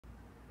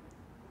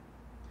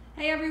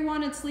Hey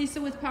everyone, it's Lisa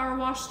with Power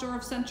Wash Store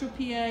of Central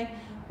PA.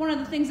 One of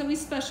the things that we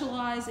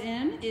specialize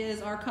in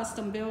is our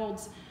custom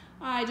builds.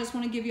 I just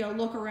want to give you a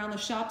look around the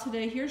shop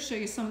today here, show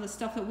you some of the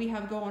stuff that we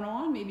have going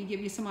on, maybe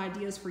give you some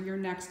ideas for your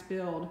next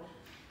build.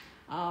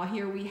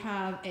 Here we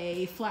have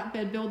a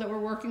flatbed build that we're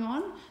working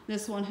on.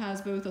 This one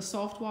has both a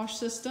soft wash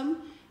system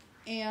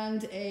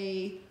and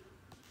a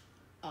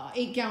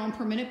 8 gallon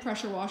per minute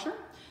pressure washer.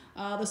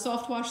 The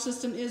soft wash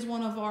system is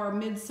one of our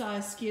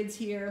mid-size skids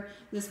here.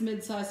 This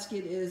mid-size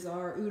skid is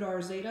our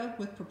Udar Zeta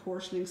with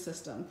proportioning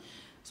system.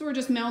 So we're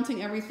just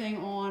mounting everything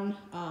on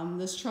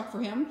this truck for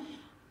him.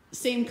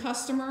 Same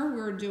customer,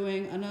 we're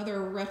doing another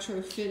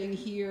retrofitting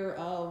here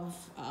of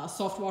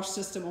soft wash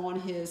system on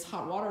his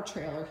hot water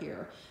trailer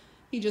here.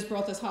 He just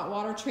brought this hot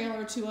water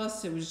trailer to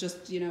us. It was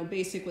just,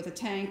 basic with a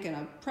tank and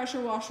a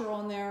pressure washer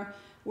on there.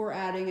 We're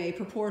adding a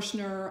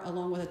proportioner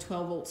along with a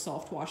 12-volt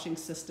soft washing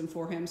system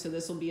for him. So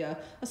this will be a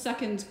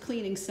second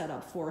cleaning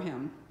setup for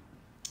him.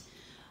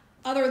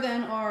 Other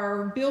than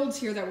our builds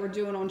here that we're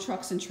doing on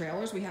trucks and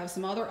trailers, we have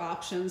some other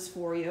options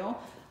for you.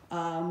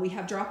 We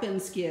have drop-in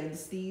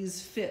skids.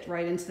 These fit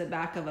right into the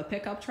back of a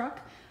pickup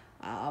truck.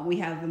 We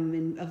have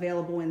them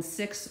available in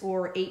 6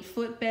 or 8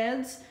 foot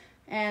beds,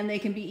 and they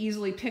can be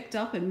easily picked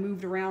up and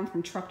moved around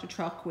from truck to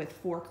truck with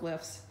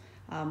forklifts,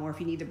 or if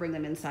you need to bring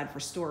them inside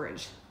for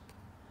storage.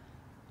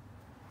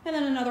 And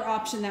then another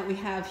option that we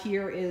have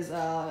here is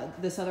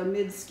this other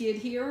mid skid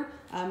here.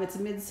 It's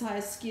a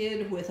mid-size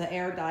skid with an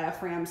air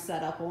diaphragm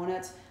set up on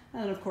it.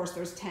 And then of course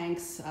there's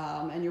tanks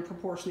and your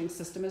proportioning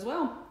system as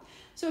well.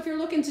 So if you're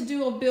looking to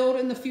do a build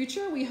in the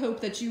future, we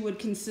hope that you would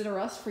consider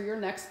us for your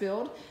next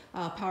build.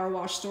 Power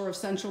Wash Store of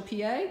Central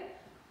PA,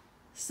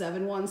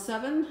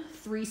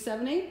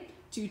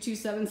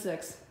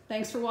 717-378-2276.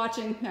 Thanks for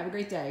watching. Have a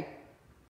great day.